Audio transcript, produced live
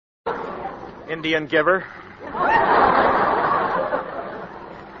Indian giver.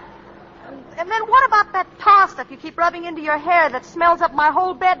 And then what about that tar stuff you keep rubbing into your hair that smells up my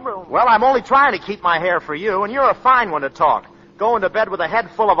whole bedroom? Well, I'm only trying to keep my hair for you, and you're a fine one to talk. Going to bed with a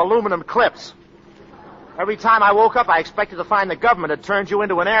head full of aluminum clips. Every time I woke up, I expected to find the government had turned you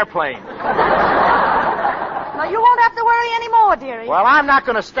into an airplane. Now, you won't have to worry anymore, dearie. Well, I'm not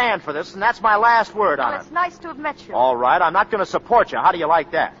going to stand for this, and that's my last word on It's nice to have met you. All right, I'm not going to support you. How do you like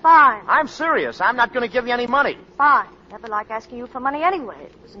that? Fine. I'm serious. I'm not going to give you any money. Fine. Never like asking you for money anyway.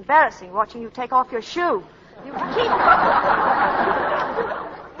 It was embarrassing watching you take off your shoe. You keep...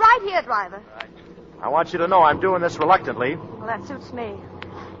 Right here, driver. I want you to know I'm doing this reluctantly. Well, that suits me.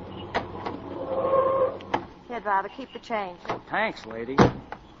 Here, driver, keep the change. Thanks, lady.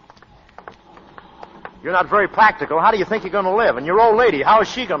 You're not very practical. How do you think you're going to live? And your old lady, how is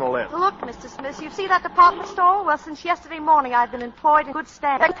she going to live? Look, Mr. Smith, you see that department store? Well, since yesterday morning, I've been employed in good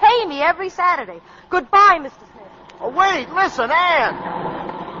standing. They pay me every Saturday. Goodbye, Mr. Smith. Oh, wait, listen, Ann.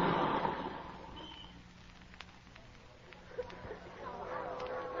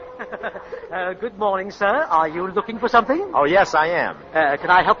 Good morning, sir. Are you looking for something? Oh, yes, I am. Can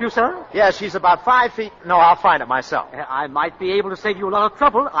I help you, sir? Yes, she's about 5 feet... No, I'll find it myself. I might be able to save you a lot of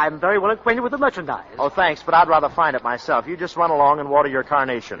trouble. I'm very well acquainted with the merchandise. Oh, thanks, but I'd rather find it myself. You just run along and water your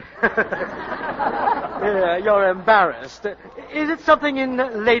carnation. You're embarrassed. Is it something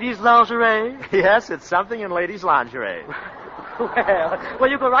in ladies' lingerie? Yes, it's something in ladies' lingerie. Well,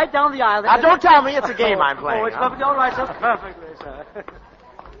 you go right down the aisle. Now, don't tell me it's a game I'm playing. Oh, it's perfectly all right, sir. Perfectly, sir.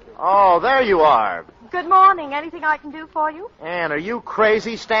 Oh, there you are. Good morning. Anything I can do for you? Ann, are you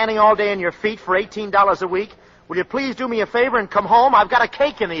crazy, standing all day on your feet for $18 a week? Will you please do me a favor and come home? I've got a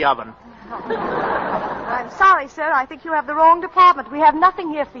cake in the oven. I'm sorry, sir. I think you have the wrong department. We have nothing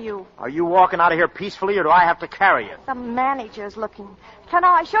here for you. Are you walking out of here peacefully, or do I have to carry you? The manager's looking. Can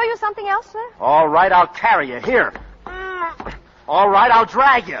I show you something else, sir? All right, I'll carry you. Here. All right, I'll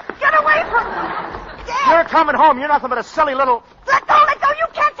drag you. Get away from me! You're coming home. You're nothing but a silly little... Let go! You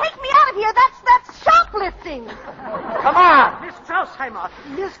can't take me out of here. That's shoplifting. Come on. Miss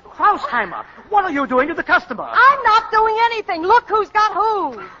Krausheimer, what are you doing to the customer? I'm not doing anything. Look who's got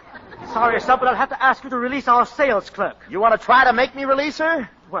who. Sorry, sir, but I'll have to ask you to release our sales clerk. You want to try to make me release her?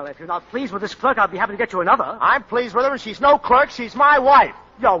 Well, if you're not pleased with this clerk, I'll be happy to get you another. I'm pleased with her, and she's no clerk. She's my wife.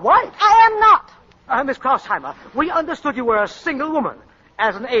 Your wife? I am not. Miss Krausheimer, we understood you were a single woman.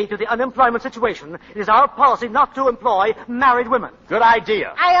 As an aid to the unemployment situation, it is our policy not to employ married women. Good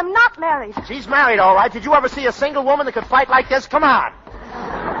idea. I am not married. She's married, all right. Did you ever see a single woman that could fight like this? Come on.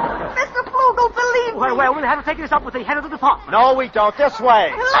 Mr. Flugel, believe me. Well, we'll have to take this up with the head of the department. No, we don't. This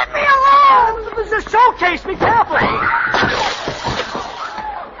way. Let me alone. This is a showcase. Be careful.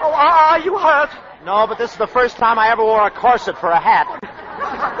 Oh, are you hurt? No, but this is the first time I ever wore a corset for a hat.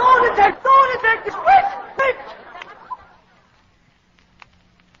 Go, detective. Quick.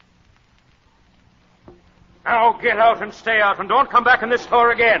 Now get out and stay out, and don't come back in this store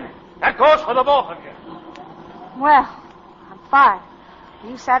again. That goes for the both of you. Well, I'm fine. Are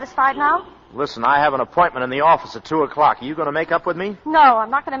you satisfied now? Listen, I have an appointment in the office at 2 o'clock. Are you going to make up with me? No, I'm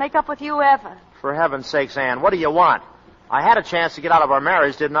not going to make up with you ever. For heaven's sakes, Ann, what do you want? I had a chance to get out of our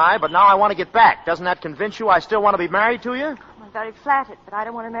marriage, didn't I? But now I want to get back. Doesn't that convince you I still want to be married to you? I'm very flattered, but I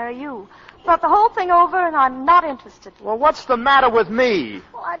don't want to marry you. Thought the whole thing over, and I'm not interested. Well, what's the matter with me?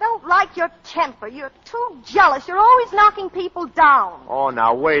 Well, I don't like your temper. You're too jealous. You're always knocking people down. Oh,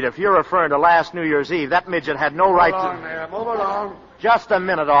 now, wait. If you're referring to last New Year's Eve, that midget had no right Move to... along there. Move along. Just a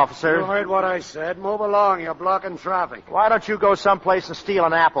minute, officer. You heard what I said. Move along. You're blocking traffic. Why don't you go someplace and steal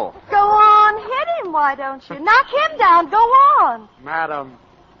an apple? Go on, hit him, why don't you? Knock him down. Go on. Madam,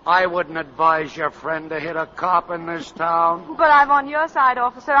 I wouldn't advise your friend to hit a cop in this town. But I'm on your side,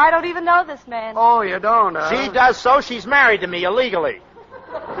 officer. I don't even know this man. Oh, you don't, huh? She does so. She's married to me illegally.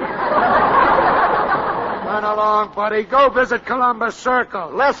 Run along, buddy. Go visit Columbus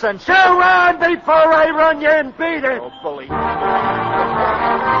Circle. Listen, Turn around before I run you and beat it. Oh, bully.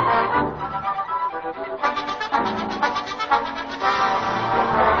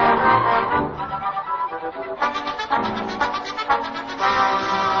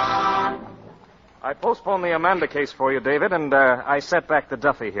 I postponed the Amanda case for you, David, and I set back the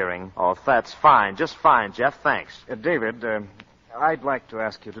Duffy hearing. Oh, that's fine. Just fine, Jeff. Thanks. David, I'd like to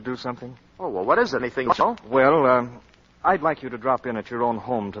ask you to do something. Oh, well, what is it? Anything? Oh? Well, I'd like you to drop in at your own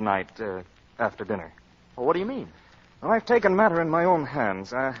home tonight after dinner. Well, what do you mean? Well, I've taken matter in my own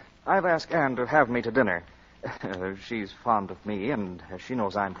hands. I've asked Anne to have me to dinner. She's fond of me, and she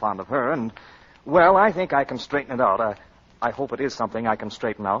knows I'm fond of her, and, well, I think I can straighten it out. I hope it is something I can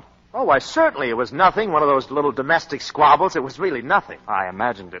straighten out. Oh, why, certainly it was nothing. One of those little domestic squabbles. It was really nothing. I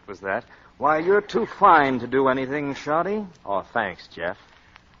imagined it was that. Why, you're too fine to do anything, Shoddy. Oh, thanks, Jeff.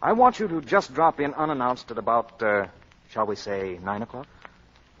 I want you to just drop in unannounced at about, shall we say, 9 o'clock?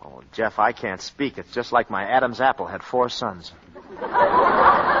 Oh, Jeff, I can't speak. It's just like my Adam's apple had 4 sons.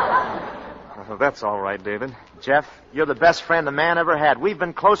 Well, that's all right, David. Jeff, you're the best friend a man ever had. We've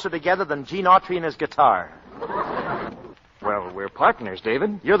been closer together than Gene Autry and his guitar. Well, we're partners,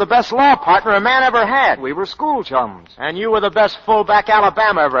 David. You're the best law partner a man ever had. We were school chums. And you were the best fullback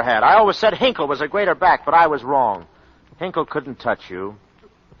Alabama ever had. I always said Hinkle was a greater back, but I was wrong. Hinkle couldn't touch you.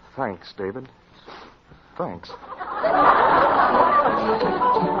 Thanks, David. Thanks.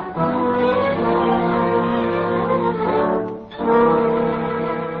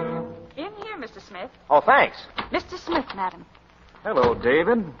 In here, Mr. Smith. Oh, thanks. Mr. Smith, madam. Hello,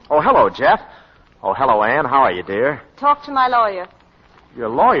 David. Oh, hello, Jeff. Oh, hello, Ann. How are you, dear? Talk to my lawyer. You're a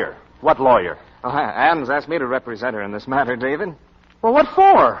lawyer. What lawyer? Ann's asked me to represent her in this matter, David. Well, what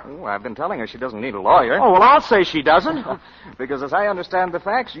for? Oh, I've been telling her she doesn't need a lawyer. Oh, well, I'll say she doesn't. Because as I understand the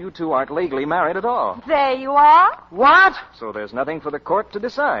facts, you two aren't legally married at all. There you are. What? So there's nothing for the court to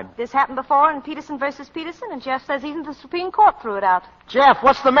decide. This happened before in Peterson versus Peterson, and Jeff says even the Supreme Court threw it out. Jeff,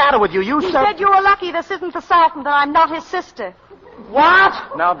 what's the matter with you? You He said you were lucky this isn't the South and that I'm not his sister.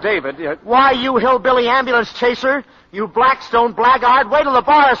 What? Now, David, Why, you hillbilly ambulance chaser? You Blackstone blackguard. Wait till the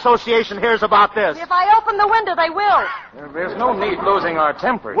Bar Association hears about this. If I open the window, they will. there's no need losing our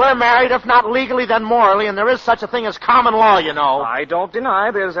tempers. We're married, if not legally, then morally, and there is such a thing as common law, you know. I don't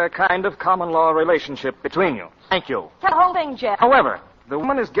deny there's a kind of common law relationship between you. Thank you. Tell the whole thing, Jeff. However, the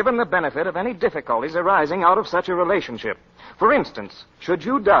woman is given the benefit of any difficulties arising out of such a relationship. For instance, should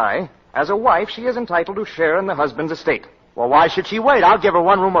you die, as a wife, she is entitled to share in the husband's estate. Well, why should she wait? I'll give her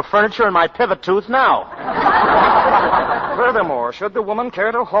 1 room of furniture and my pivot tooth now. Furthermore, should the woman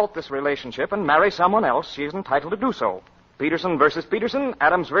care to halt this relationship and marry someone else, she is entitled to do so. Peterson versus Peterson,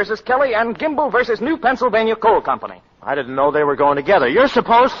 Adams versus Kelly, and Gimbel versus New Pennsylvania Coal Company. I didn't know they were going together. You're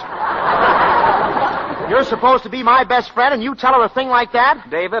supposed to be my best friend, and you tell her a thing like that?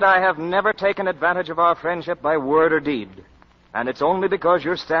 David, I have never taken advantage of our friendship by word or deed. And it's only because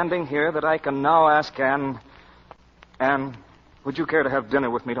you're standing here that I can now ask Anne, would you care to have dinner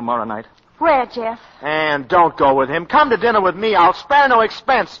with me tomorrow night? Where, Jeff? And don't go with him. Come to dinner with me. I'll spare no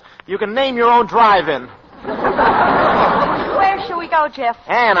expense. You can name your own drive-in. Where shall we go, Jeff?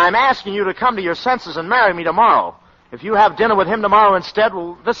 Ann, I'm asking you to come to your senses and marry me tomorrow. If you have dinner with him tomorrow instead,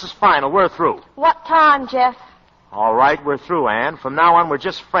 well, this is final. We're through. What time, Jeff? All right, we're through, Ann. From now on, we're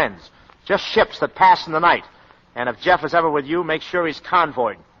just friends. Just ships that pass in the night. And if Jeff is ever with you, make sure he's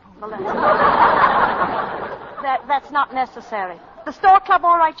convoyed. Well, that's not necessary. The store club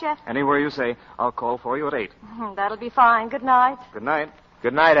all right, Jeff? Anywhere you say. I'll call for you at 8. That'll be fine. Good night. Good night.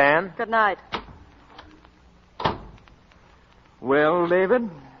 Good night, Ann. Good night. Well,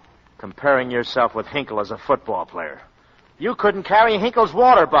 David? Comparing yourself with Hinkle as a football player. You couldn't carry Hinkle's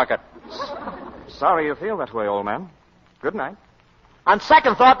water bucket. Sorry you feel that way, old man. Good night. On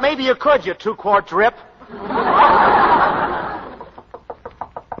second thought, maybe you could, you 2-quart drip. Who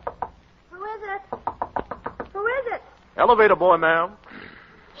is it? Elevator boy, ma'am.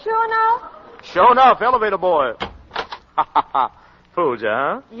 Sure enough? Sure enough, elevator boy. Fooled you,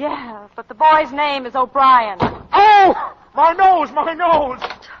 huh? Yeah, but the boy's name is O'Brien. Oh! My nose, my nose!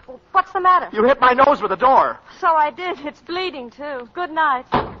 Well, what's the matter? You hit my nose with the door. So I did. It's bleeding, too. Good night.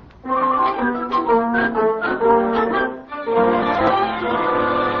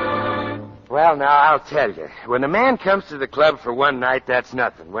 Well, now, I'll tell you. When a man comes to the club for one night, that's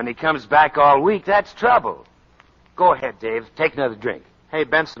nothing. When he comes back all week, that's trouble. Go ahead, Dave. Take another drink. Hey,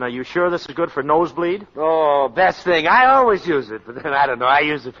 Benson, are you sure this is good for nosebleed? Oh, best thing. I always use it, but then I don't know. I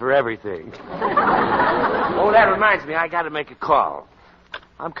use it for everything. Oh, that reminds me. I got to make a call.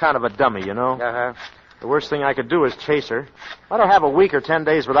 I'm kind of a dummy, you know. Uh-huh. The worst thing I could do is chase her. Let her have a week or 10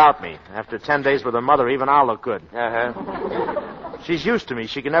 days without me. After 10 days with her mother, even I'll look good. Uh-huh. She's used to me.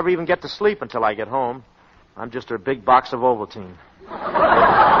 She can never even get to sleep until I get home. I'm just her big box of Ovaltine.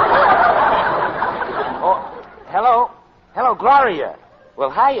 Oh, hello. Hello, Gloria. Well,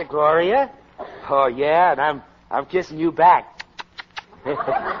 hiya, Gloria. Oh, yeah, and I'm kissing you back.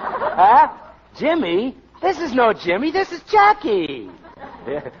 Huh? Jimmy? This is no Jimmy. This is Jackie.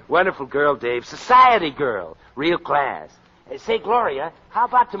 Wonderful girl, Dave. Society girl. Real class. Hey, say, Gloria, how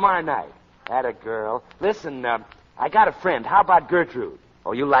about tomorrow night? Atta girl. Listen, I got a friend. How about Gertrude?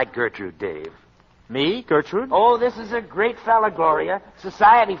 Oh, you like Gertrude, Dave. Me, Gertrude? Oh, this is a great fella, Gloria.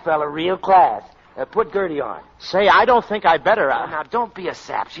 Society fella, real class. Put Gertie on. Say, I don't think I better. Now, don't be a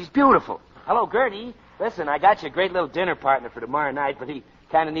sap. She's beautiful. Hello, Gertie. Listen, I got you a great little dinner partner for tomorrow night, but he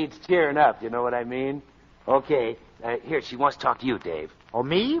kind of needs cheering up, you know what I mean? Okay. Here, she wants to talk to you, Dave. Oh,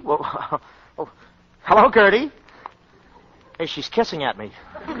 me? Well, oh, hello, Gertie. Hey, she's kissing at me.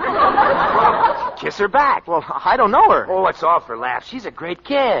 Kiss her back. Well, I don't know her. Oh, it's all for laughs. She's a great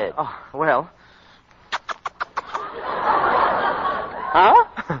kid. Oh, well.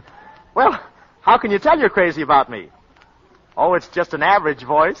 Huh? Well, how can you tell you're crazy about me? Oh, it's just an average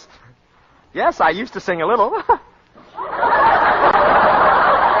voice. Yes, I used to sing a little.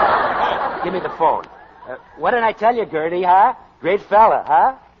 Give me the phone. What did I tell you, Gertie, huh? Great fella,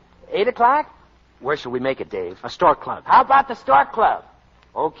 huh? 8 o'clock? Where shall we make it, Dave? A stork club. How about the Stork Club?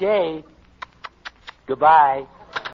 Okay. Goodbye.